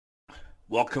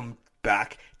Welcome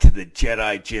back to the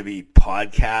Jedi Jimmy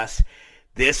podcast.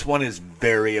 This one is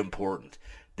very important.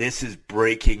 This is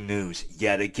breaking news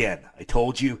yet again. I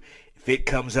told you, if it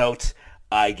comes out,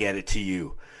 I get it to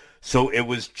you. So it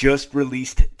was just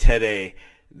released today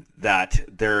that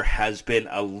there has been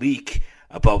a leak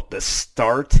about the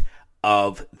start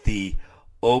of the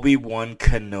Obi-Wan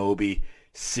Kenobi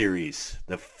series.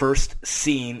 The first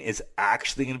scene is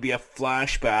actually going to be a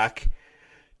flashback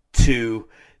to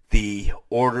the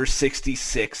Order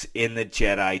 66 in the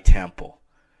Jedi Temple.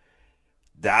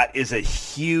 That is a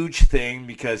huge thing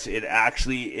because it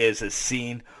actually is a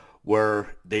scene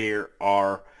where there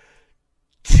are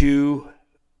two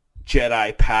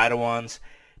Jedi Padawans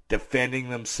defending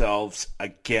themselves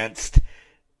against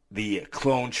the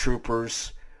clone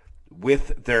troopers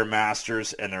with their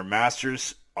masters, and their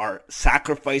masters are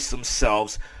sacrifice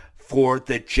themselves for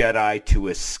the Jedi to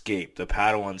escape, the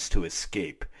Padawans to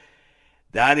escape.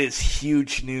 That is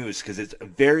huge news because it's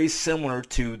very similar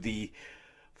to the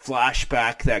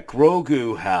flashback that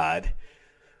Grogu had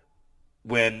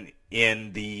when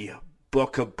in the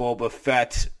Book of Boba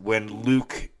Fett, when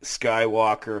Luke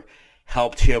Skywalker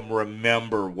helped him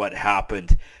remember what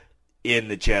happened in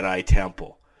the Jedi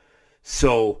Temple.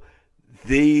 So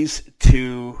these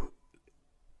two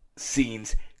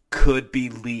scenes could be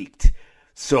leaked.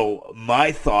 So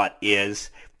my thought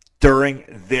is during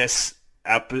this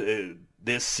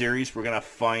series, we're going to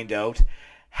find out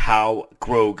how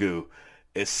Grogu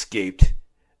escaped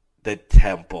the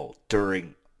temple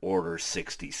during Order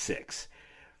 66.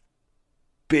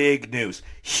 Big news.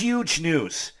 Huge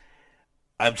news.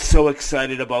 I'm so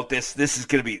excited about this. This is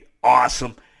going to be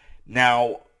awesome.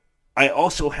 Now, I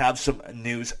also have some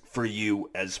news for you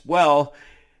as well.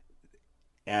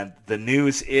 And the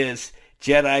news is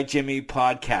Jedi Jimmy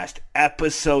Podcast,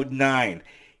 Episode 9,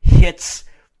 hits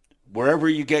wherever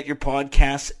you get your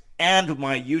podcasts and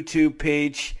my YouTube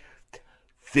page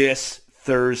this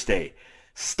Thursday.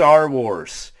 Star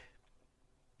Wars,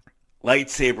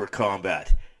 lightsaber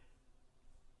combat,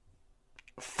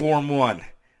 Form 1.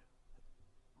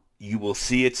 You will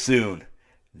see it soon.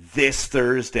 This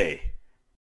Thursday.